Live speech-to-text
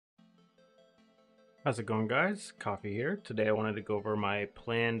How's it going, guys? Coffee here. Today I wanted to go over my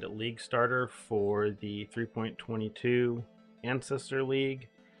planned league starter for the 3.22 Ancestor League.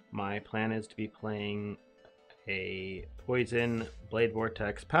 My plan is to be playing a Poison Blade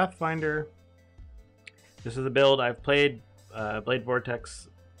Vortex Pathfinder. This is a build I've played Blade Vortex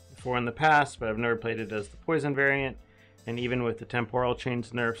for in the past, but I've never played it as the Poison variant. And even with the temporal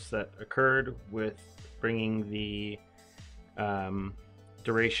change nerfs that occurred with bringing the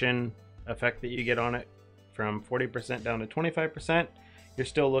duration effect that you get on it from 40% down to 25%, you're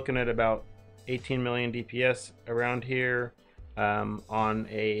still looking at about 18 million DPS around here on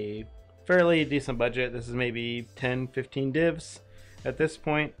a fairly decent budget. This is maybe 10-15 divs at this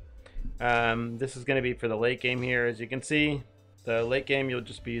point. This is going to be for the late game here. As you can see, the late game you'll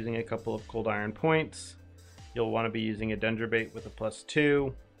just be using a couple of cold iron points. You'll want to be using a Dendrobate with a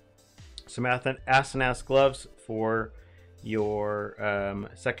 +2, some Asenath gloves for your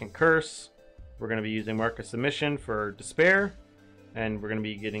second curse. We're going to be using Mark of Submission for Despair, and we're going to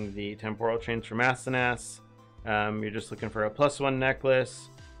be getting the temporal chains from Asenath. You're just looking for a +1 necklace.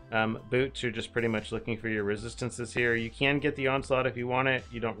 Boots, you're just pretty much looking for your resistances here. You can get the Onslaught if you want it.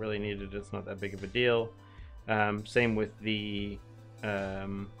 You don't really need it. It's not that big of a deal. Same with the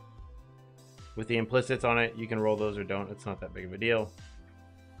implicits on it. You can roll those or don't. It's not that big of a deal.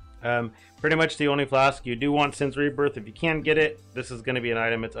 Pretty much the only flask you do want Sin's Rebirth if you can get it. This is going to be an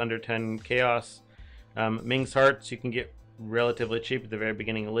item. It's under 10 chaos. Ming's Hearts you can get relatively cheap at the very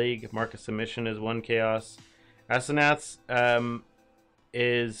beginning of League. Mark of Submission is 1 chaos. Asenath's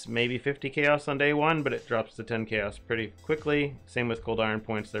is maybe 50 chaos on day 1, but it drops to 10 chaos pretty quickly. Same with cold iron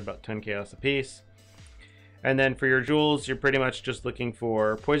points. They're about 10 chaos a piece. And then for your jewels, you're pretty much just looking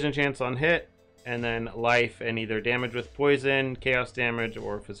for poison chance on hit, and then life and either damage with poison, chaos damage,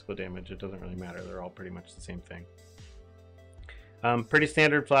 or physical damage. It doesn't really matter. They're all pretty much the same thing. Pretty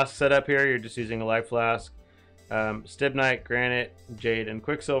standard flask setup here. You're just using a life flask, Stibnite, Granite, Jade, and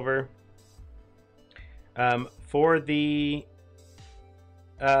Quicksilver. For the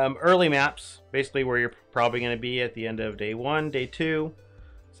early maps, basically where you're probably going to be at the end of day 1, day 2,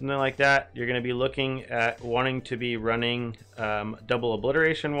 something like that, you're going to be looking at wanting to be running double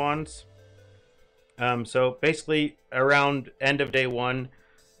obliteration wands. So basically around end of day 1,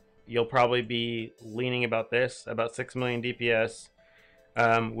 you'll probably be leaning about 6 million DPS.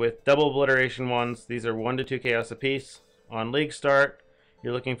 With double obliteration wands, these are 1 to 2 chaos apiece. On league start,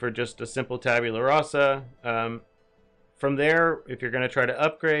 you're looking for just a simple tabula rasa. From there, if you're going to try to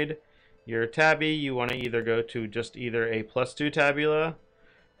upgrade your tabby, you want to either go to just either a +2 tabula,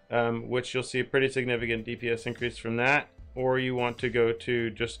 which you'll see a pretty significant DPS increase from that, or you want to go to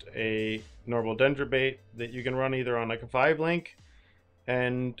just a normal Dendrobate that you can run either on like a 5 link.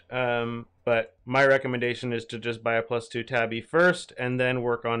 And but my recommendation is to just buy a +2 tabby first and then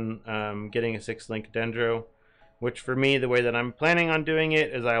work on getting a 6 link Dendro, which for me, the way that I'm planning on doing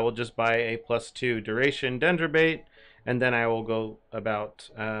it is I will just buy a +2 duration Dendrobate, and then I will go about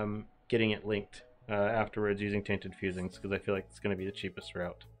getting it linked afterwards using Tainted Fusings, because I feel like it's going to be the cheapest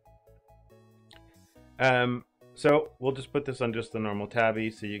route. So we'll just put this on just the normal tabby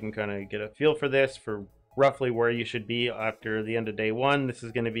so you can kind of get a feel for this, for roughly where you should be after the end of day 1. This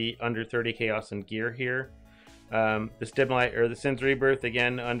is going to be under 30 chaos and gear here. The Stibnite or the Sin's Rebirth,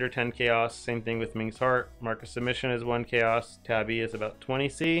 again, under 10 chaos. Same thing with Ming's Heart. Mark of Submission is 1 chaos. Tabby is about 20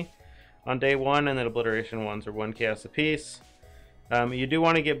 C on day 1, and then obliteration ones are 1 chaos apiece. You do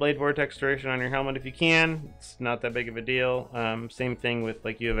want to get Blade Vortex duration on your helmet if you can. It's not that big of a deal. Same thing with,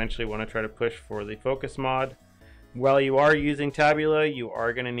 like, you eventually want to try to push for the focus mod. While you are using tabula, you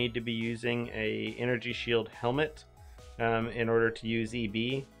are going to need to be using a energy shield helmet in order to use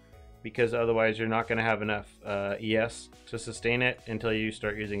EB, because otherwise you're not going to have enough ES to sustain it until you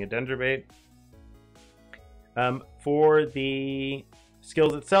start using a Dendrobate. For the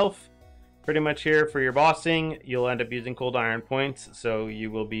skills itself, pretty much here for your bossing, you'll end up using cold iron points, so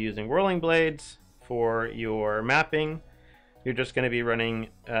you will be using whirling blades. For your mapping, you're just going to be running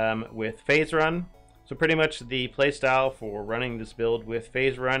with phase run. So pretty much the playstyle for running this build with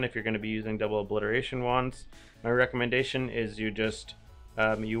phase run, if you're going to be using double obliteration wands, my recommendation is you just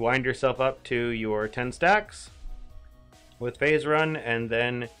you wind yourself up to your 10 stacks with phase run, and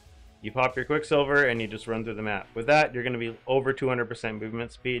then you pop your Quicksilver and you just run through the map. With that, you're going to be over 200%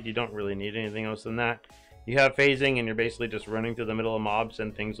 movement speed. You don't really need anything else than that. You have phasing and you're basically just running through the middle of mobs,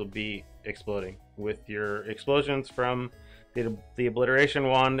 and things will be exploding with your explosions from the obliteration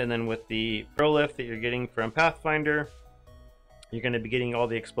wand, and then with the pro lift that you're getting from Pathfinder, you're going to be getting all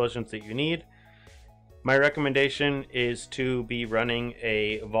the explosions that you need. My recommendation is to be running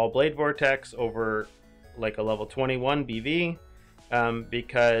a Vol Blade Vortex over like a level 21 BV,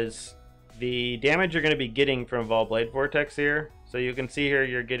 because the damage you're going to be getting from Vol Blade Vortex here. So you can see here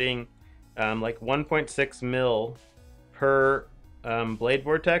you're getting like 1.6 mil per Blade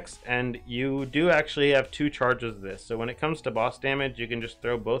Vortex, and you do actually have 2 charges of this. So when it comes to boss damage, you can just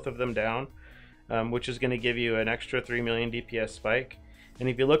throw both of them down, which is going to give you an extra 3 million DPS spike. And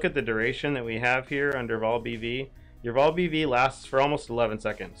if you look at the duration that we have here under Vol BV, your Vol BV lasts for almost 11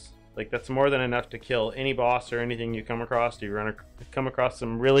 seconds. Like, that's more than enough to kill any boss or anything you come across. You come across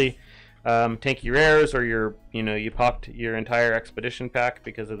some really tanky rares, or you popped your entire expedition pack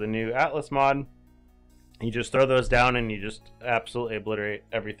because of the new Atlas mod. You just throw those down and you just absolutely obliterate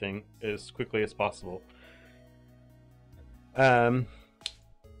everything as quickly as possible. The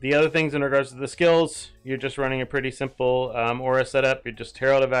other things in regards to the skills, you're just running a pretty simple aura setup. You're just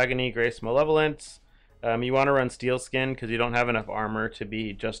Herald of Agony, Grace, Malevolence. You want to run Steel Skin because you don't have enough armor to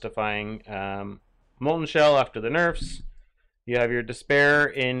be justifying Molten Shell after the nerfs. You have your Despair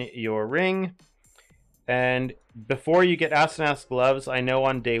in your ring. And before you get Asenath's Gloves, I know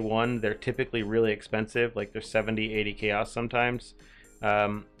on day 1 they're typically really expensive. Like, they're 70, 80 chaos sometimes.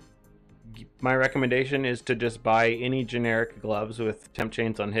 My recommendation is to just buy any generic gloves with temp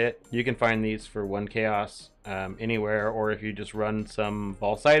chains on hit. You can find these for 1 chaos anywhere, or if you just run some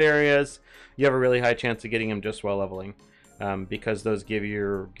Vol side areas, you have a really high chance of getting them just while leveling, because those give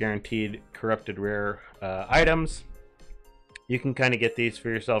you guaranteed corrupted rare items. You can kind of get these for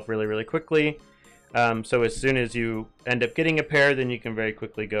yourself really quickly. So as soon as you end up getting a pair, then you can very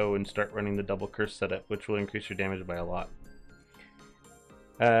quickly go and start running the double curse setup, which will increase your damage by a lot.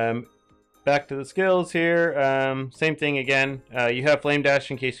 Back to the skills here. Same thing again. You have Flame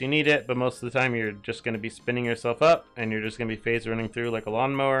Dash in case you need it, but most of the time you're just going to be spinning yourself up, and you're just going to be phase running through like a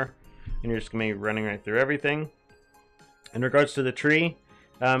lawnmower, and you're just going to be running right through everything. In regards to the tree,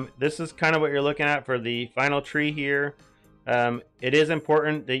 this is kind of what you're looking at for the final tree here. It is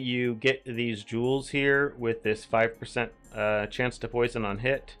important that you get these jewels here with this 5% chance to poison on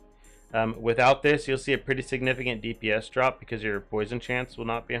hit. Without this, you'll see a pretty significant DPS drop because your poison chance will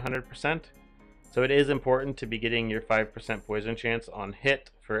not be 100%. So it is important to be getting your 5% poison chance on hit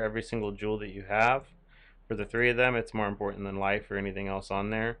for every single jewel that you have. For the 3 of them, it's more important than life or anything else on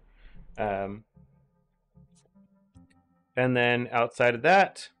there. And then outside of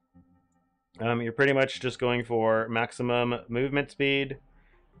that, you're pretty much just going for maximum movement speed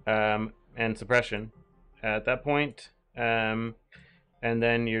and suppression at that point. And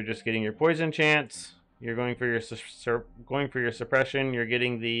then you're just getting your poison chance. You're going for your suppression. You're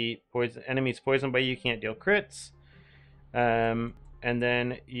getting the enemies poisoned by you can't deal crits. And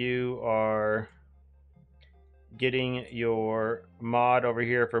then you are getting your mod over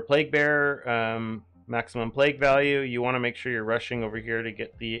here for Plague Bearer, maximum plague value. You want to make sure you're rushing over here to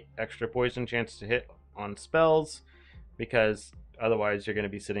get the extra poison chance to hit on spells, because otherwise you're going to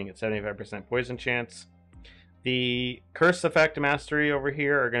be sitting at 75% poison chance. The curse effect mastery over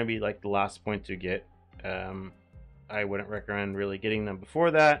here are going to be like the last points you get. I wouldn't recommend really getting them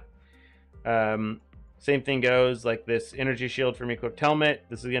before that. Same thing goes like this energy shield from equipped helmet.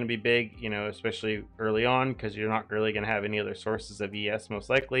 This is going to be big, especially early on, because you're not really going to have any other sources of ES most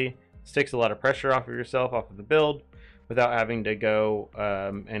likely. This takes a lot of pressure off of yourself, off of the build, without having to go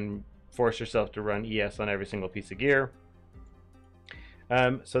and force yourself to run ES on every single piece of gear.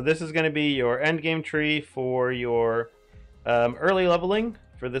 So this is going to be your end game tree for your early leveling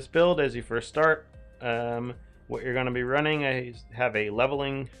for this build as you first start. What you're going to be running, I have a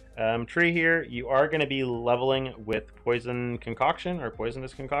leveling tree here. You are going to be leveling with poison concoction, or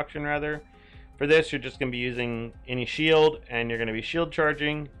poisonous concoction rather. For this, you're just going to be using any shield, and you're going to be shield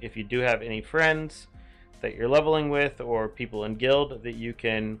charging. If you do have any friends that you're leveling with, or people in guild that you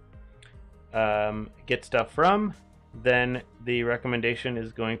can get stuff from, then the recommendation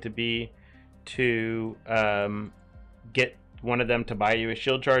is going to be to get one of them to buy you a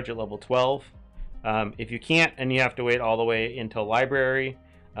shield charge at level 12. If you can't, and you have to wait all the way until library,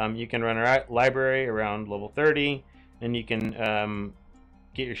 you can run a library around level 30, and you can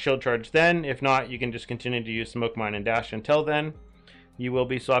get your shield charge then. If not, you can just continue to use Smoke Mine and Dash until then. You will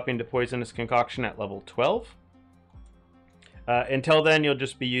be swapping to Poisonous Concoction at level 12. Until then, you'll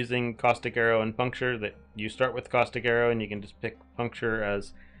just be using Caustic Arrow and Puncture. That you start with Caustic Arrow, and you can just pick Puncture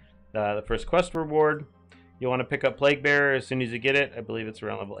as the first quest reward. You'll want to pick up Plague Bearer as soon as you get it. I believe it's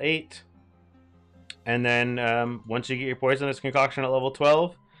around level 8. And then once you get your Poisonous Concoction at level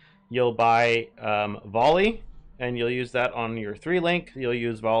 12, you'll buy Volley, and you'll use that on your 3 link. You'll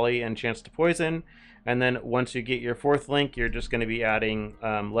use Volley and Chance to Poison. And then once you get your 4th link, you're just going to be adding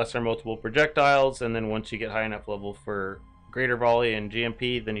lesser multiple projectiles. And then once you get high enough level for Greater Volley and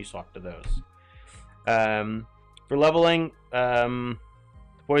GMP, then you swap to those. For leveling,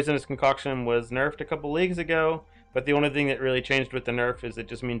 Poisonous Concoction was nerfed a couple leagues ago, but the only thing that really changed with the nerf is it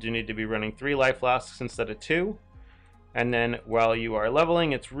just means you need to be running 3 life flasks instead of 2. And then while you are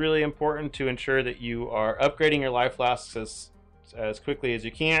leveling, it's really important to ensure that you are upgrading your life flasks as quickly as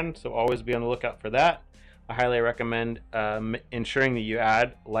you can, so always be on the lookout for that. I highly recommend ensuring that you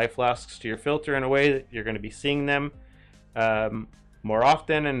add life flasks to your filter in a way that you're going to be seeing them more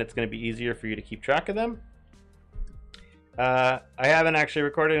often, and it's going to be easier for you to keep track of them. I haven't actually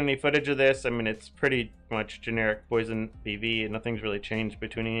recorded any footage of this. I mean, it's pretty much generic Poison BV. Nothing's really changed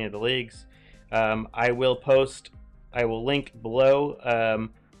between any of the leagues. I will link below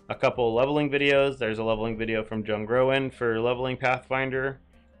a couple leveling videos. There's a leveling video from Jung Rowan for leveling Pathfinder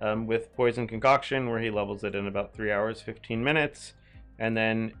with Poison Concoction, where he levels it in about 3 hours, 15 minutes. And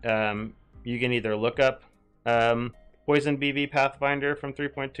then you can either look up Poison BV Pathfinder from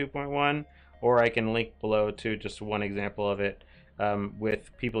 3.2.1, or I can link below to just one example of it with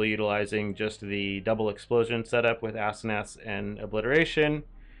people utilizing just the double explosion setup with Asenath and Obliteration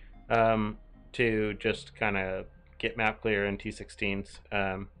to just kind of get map clear in T16s.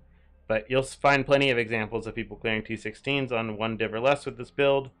 But you'll find plenty of examples of people clearing T16s on 1 div or less with this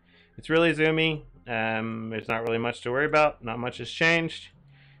build. It's really zoomy. There's not really much to worry about. Not much has changed.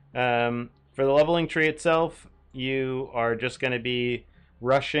 For the leveling tree itself, you are just going to be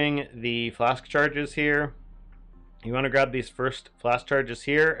rushing the flask charges here. You want to grab these first flask charges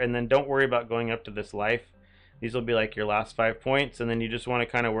here, and then don't worry about going up to this life. These will be like your last 5 points, and then you just want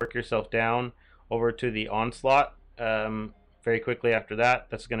to kind of work yourself down over to the onslaught very quickly after that.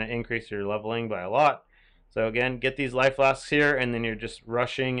 That's going to increase your leveling by a lot. So again, get these life flasks here, and then you're just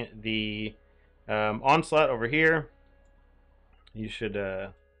rushing the onslaught over here. You should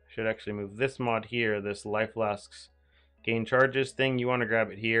actually move this mod here, this life flasks gain charges thing. You want to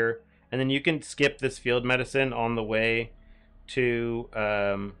grab it here, and then you can skip this field medicine on the way to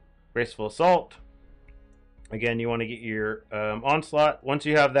Graceful Assault. Again, you want to get your onslaught. Once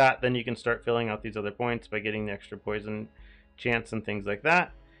you have that, then you can start filling out these other points by getting the extra poison chance and things like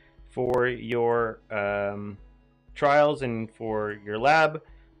that. For your trials and for your lab,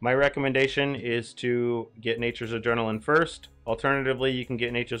 my recommendation is to get Nature's Adrenaline first. Alternatively, you can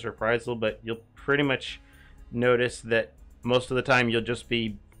get Nature's Reprisal, but you'll pretty much notice that most of the time you'll just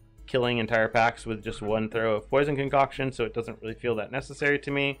be killing entire packs with just 1 throw of Poison Concoction, so it doesn't really feel that necessary to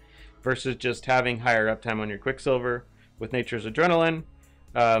me, versus just having higher uptime on your Quicksilver with Nature's Adrenaline.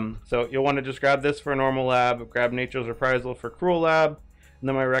 So you'll want to just grab this for a normal lab, grab Nature's Reprisal for Cruel Lab, and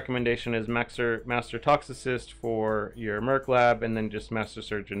then my recommendation is Master Toxicist for your Merc Lab, and then just Master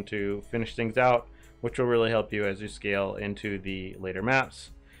Surgeon to finish things out, which will really help you as you scale into the later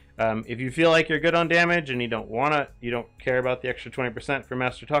maps. If you feel like you're good on damage and you don't care about the extra 20% for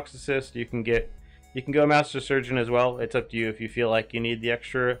Master Toxicist, you can go Master Surgeon as well. It's up to you if you feel like you need the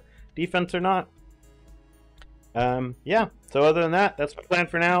extra defense or not. Yeah, so other than that, that's my plan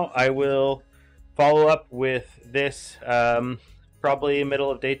for now. I will follow up with this probably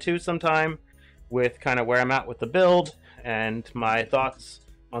middle of day 2 sometime with kind of where I'm at with the build and my thoughts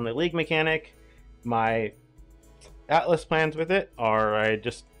on the league mechanic. My Atlas plans with it are I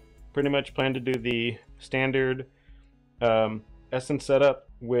just pretty much plan to do the standard Essence setup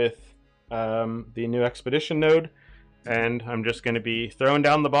with the new Expedition node, and I'm just going to be throwing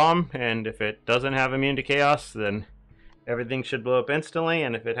down the bomb, and if it doesn't have immune to chaos, then everything should blow up instantly,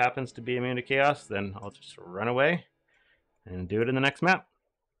 and if it happens to be immune to chaos, then I'll just run away and do it in the next map.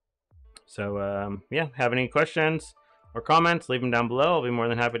 So yeah, have any questions or comments, leave them down below. I'll be more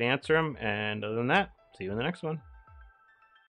than happy to answer them, and other than that, see you in the next one.